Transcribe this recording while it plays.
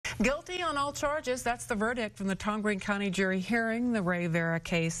Guilty on all charges. That's the verdict from the Tom Green County jury hearing the Vera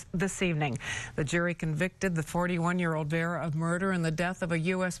case this evening. The jury convicted the 41-year-old Vera of murder and the death of a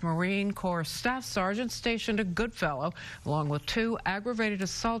U.S. Marine Corps Staff Sergeant stationed at Goodfellow, along with 2 aggravated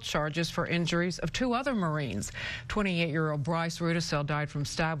assault charges for injuries of 2 other Marines. 28-year-old Bryce Rudisell died from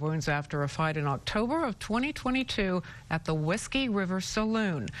stab wounds after a fight in October of 2022 at the Whiskey River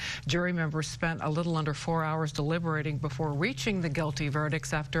Saloon. Jury members spent a little under 4 hours deliberating before reaching the guilty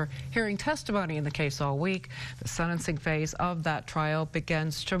verdicts after hearing testimony in the case all week. The sentencing phase of that trial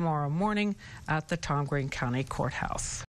begins tomorrow morning at the Tom Green County Courthouse.